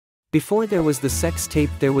Before there was the sex tape,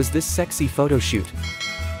 there was this sexy photo shoot.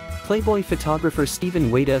 Playboy photographer Stephen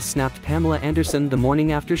Wayda snapped Pamela Anderson the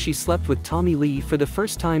morning after she slept with Tommy Lee for the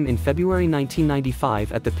first time in February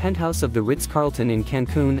 1995 at the penthouse of the Ritz-Carlton in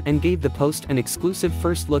Cancun and gave the Post an exclusive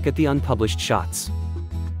first look at the unpublished shots.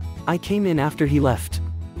 "I came in after he left.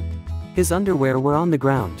 His underwear were on the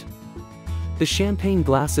ground. The champagne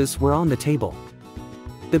glasses were on the table.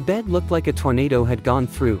 The bed looked like a tornado had gone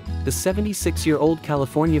through," the 76-year-old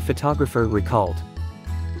California photographer recalled.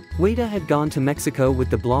 Wayda had gone to Mexico with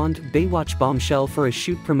the blonde Baywatch bombshell for a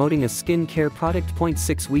shoot promoting a skin-care product.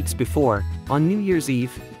 6 weeks before, on New Year's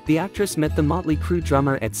Eve, the actress met the Mötley Crüe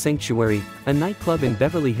drummer at Sanctuary, a nightclub in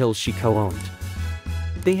Beverly Hills she co-owned.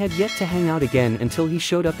 They had yet to hang out again until he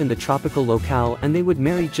showed up in the tropical locale, and they would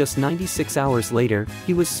marry just 96 hours later.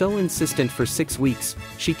 "He was so insistent for 6 weeks,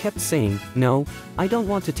 she kept saying, 'No, I don't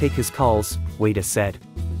want to take his calls,'" Wayda said.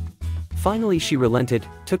 Finally she relented,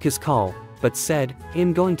 took his call, but said,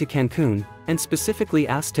 "I'm going to Cancun," and specifically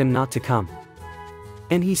asked him not to come.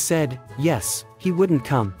 And he said, yes, he wouldn't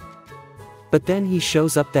come. But then he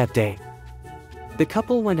shows up that day. The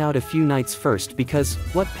couple went out a few nights first because,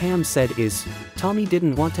 what Pam said is, Tommy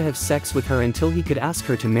didn't want to have sex with her until he could ask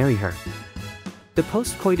her to marry her. The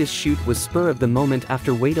post-coitus shoot was spur of the moment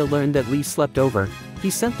after Wayda learned that Lee slept over.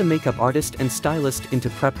 He sent the makeup artist and stylist in to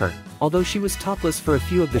prep her. Although she was topless for a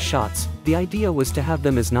few of the shots, the idea was to have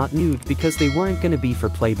them as not nude because they weren't gonna be for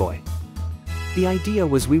Playboy. The idea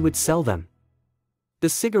was we would sell them. The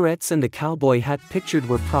cigarettes and the cowboy hat pictured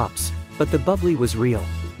were props, but the bubbly was real.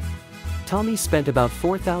 Tommy spent about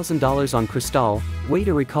 $4,000 on Cristal.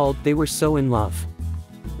 Wayda recalled, "They were so in love.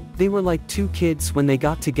 They were like two kids when they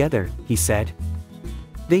got together," he said.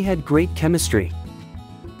 "They had great chemistry.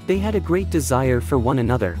 They had a great desire for one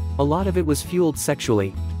another. A lot of it was fueled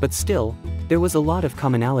sexually, but still, there was a lot of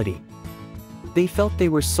commonality. They felt they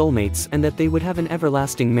were soulmates and that they would have an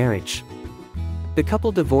everlasting marriage." The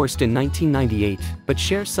couple divorced in 1998, but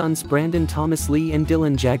share sons Brandon Thomas Lee and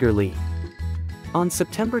Dylan Jagger Lee. On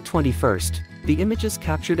September 21, the images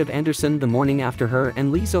captured of Anderson the morning after her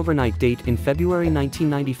and Lee's overnight date in February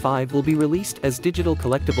 1995 will be released as digital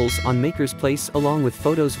collectibles on Maker's Place along with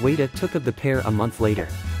photos Wayda took of the pair a month later.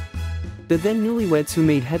 The then newlyweds, who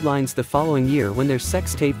made headlines the following year when their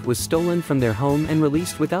sex tape was stolen from their home and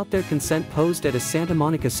released without their consent, posed at a Santa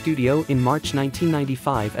Monica studio in March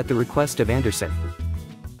 1995 at the request of Anderson.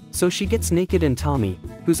 So she gets naked and Tommy,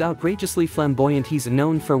 who's outrageously flamboyant, he's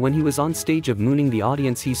known for when he was on stage of mooning the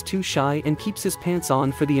audience, he's too shy and keeps his pants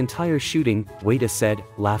on for the entire shooting, Wayda said,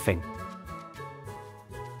 laughing.